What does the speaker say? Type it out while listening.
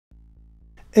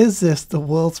Is this the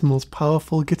world's most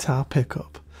powerful guitar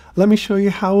pickup? Let me show you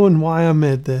how and why I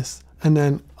made this, and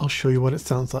then I'll show you what it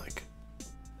sounds like.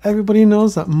 Everybody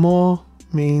knows that more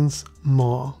means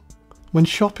more. When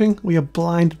shopping, we are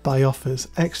blinded by offers.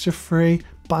 Extra free,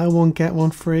 buy one get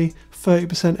one free,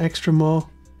 30% extra more.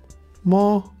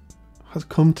 More has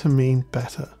come to mean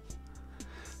better.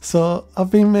 So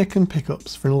I've been making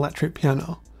pickups for an electric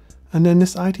piano, and then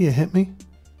this idea hit me.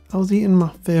 I was eating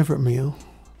my favourite meal,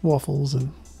 waffles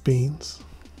and beans,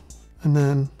 and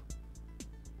then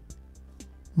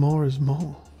more is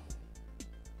more.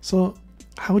 So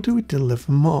how do we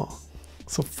deliver more?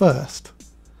 So first,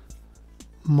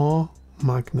 more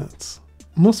magnets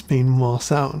must mean more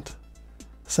sound.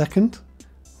 Second,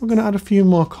 we're going to add a few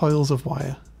more coils of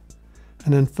wire.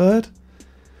 And then third,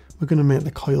 we're going to make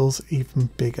the coils even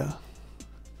bigger.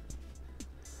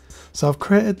 So I've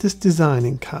created this design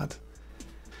in CAD.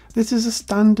 This is a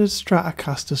standard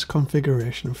Stratocaster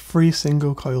configuration of 3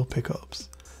 single coil pickups.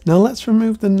 Now let's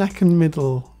remove the neck and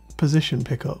middle position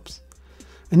pickups.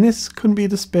 And this could be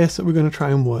the space that we're going to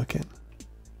try and work in.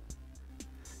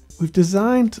 We've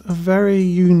designed a very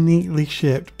uniquely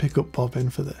shaped pickup bobbin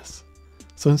for this.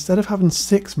 So instead of having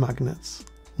 6 magnets,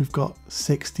 we've got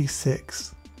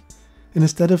 66. And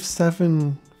instead of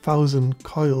 7,000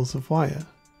 coils of wire,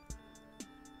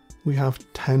 we have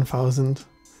 10,000.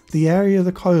 The area of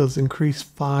the coils increased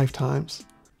 5 times.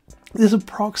 This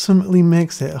approximately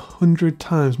makes it 100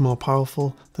 times more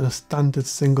powerful than a standard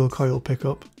single coil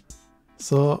pickup.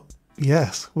 So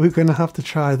yes, we're going to have to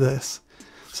try this.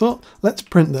 So let's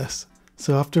print this.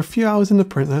 So after a few hours in the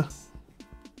printer,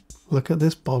 look at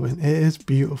this bobbin, it is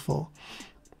beautiful.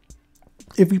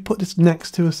 If we put this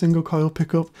next to a single coil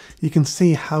pickup, you can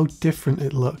see how different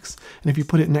it looks. And if you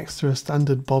put it next to a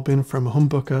standard bobbin from a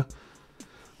humbucker,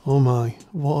 oh my,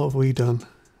 what have we done?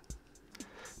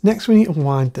 Next we need to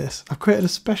wind this. I've created a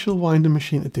special winding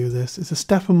machine to do this. It's a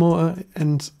stepper motor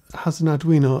and has an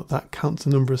Arduino that counts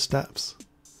the number of steps.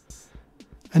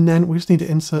 And then we just need to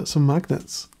insert some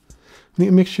magnets. We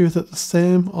need to make sure that the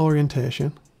same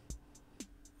orientation.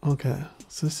 Okay,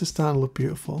 so this is starting to look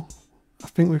beautiful. I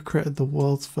think we've created the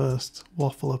world's first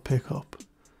Waffler pickup.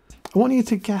 I want you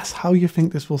to guess how you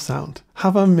think this will sound.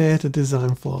 Have I made a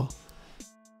design flaw?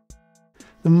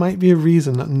 There might be a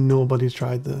reason that nobody's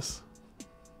tried this.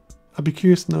 I'd be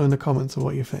curious to know in the comments of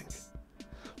what you think.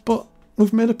 But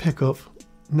we've made a pickup,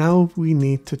 now we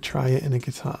need to try it in a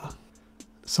guitar.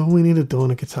 So we need a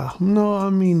donor guitar. No, I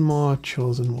mean more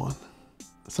chosen one.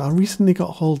 So I recently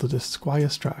got hold of this Squire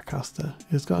Stratocaster.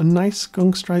 It's got a nice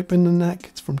skunk stripe in the neck,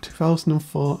 it's from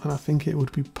 2004 and I think it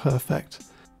would be perfect.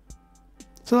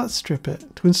 So let's strip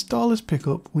it. To install this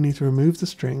pickup we need to remove the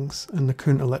strings and the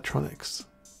current electronics.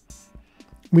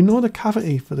 We know the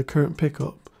cavity for the current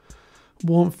pickup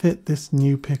won't fit this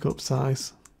new pickup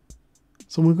size.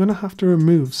 So we're going to have to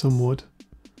remove some wood.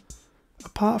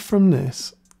 Apart from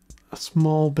this, a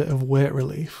small bit of weight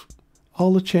relief,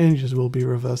 all the changes will be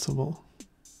reversible.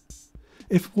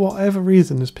 If for whatever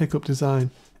reason this pickup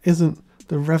design isn't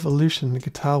the revolution the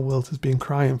guitar world has been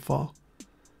crying for,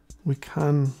 we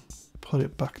can put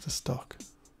it back to stock.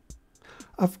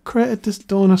 I've created this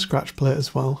donor scratch plate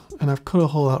as well, and I've cut a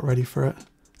hole out ready for it.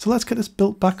 So let's get this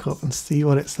built back up and see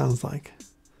what it sounds like.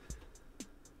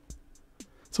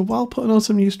 So while putting on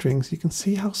some new strings, you can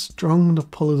see how strong the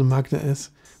pull of the magnet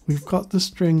is. We've got the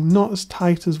string not as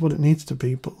tight as what it needs to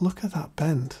be, but look at that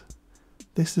bend.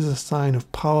 This is a sign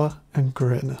of power and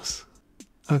greatness.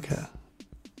 Okay,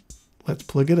 let's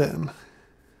plug it in.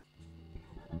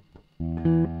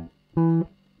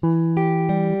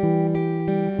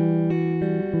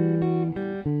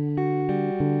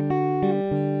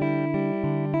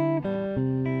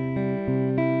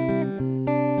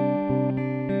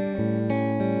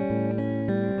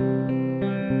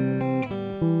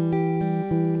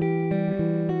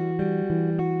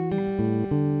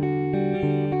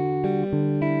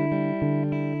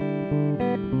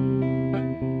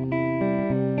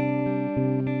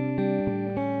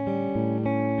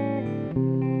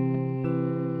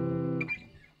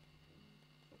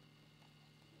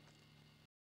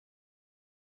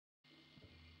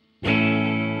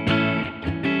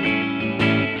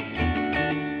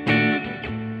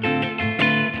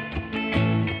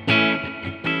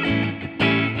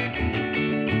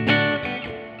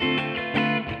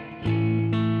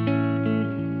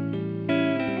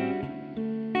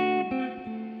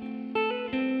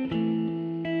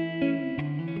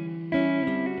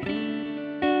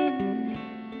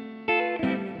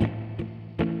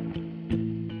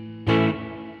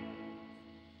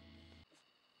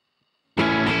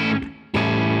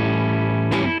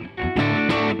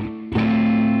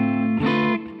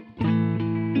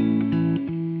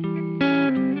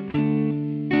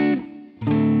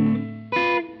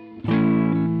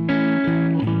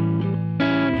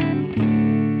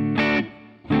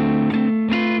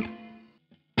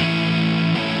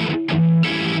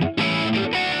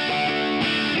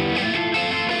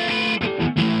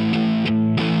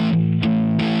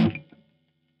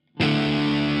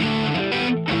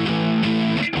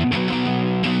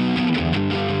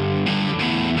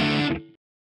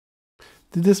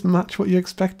 Did this match what you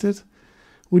expected?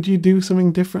 Would you do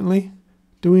something differently?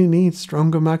 Do we need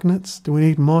stronger magnets? Do we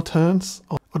need more turns?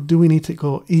 Or do we need to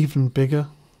go even bigger?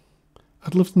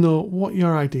 I'd love to know what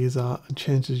your ideas are and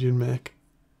changes you'd make.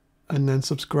 And then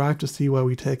subscribe to see where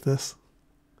we take this.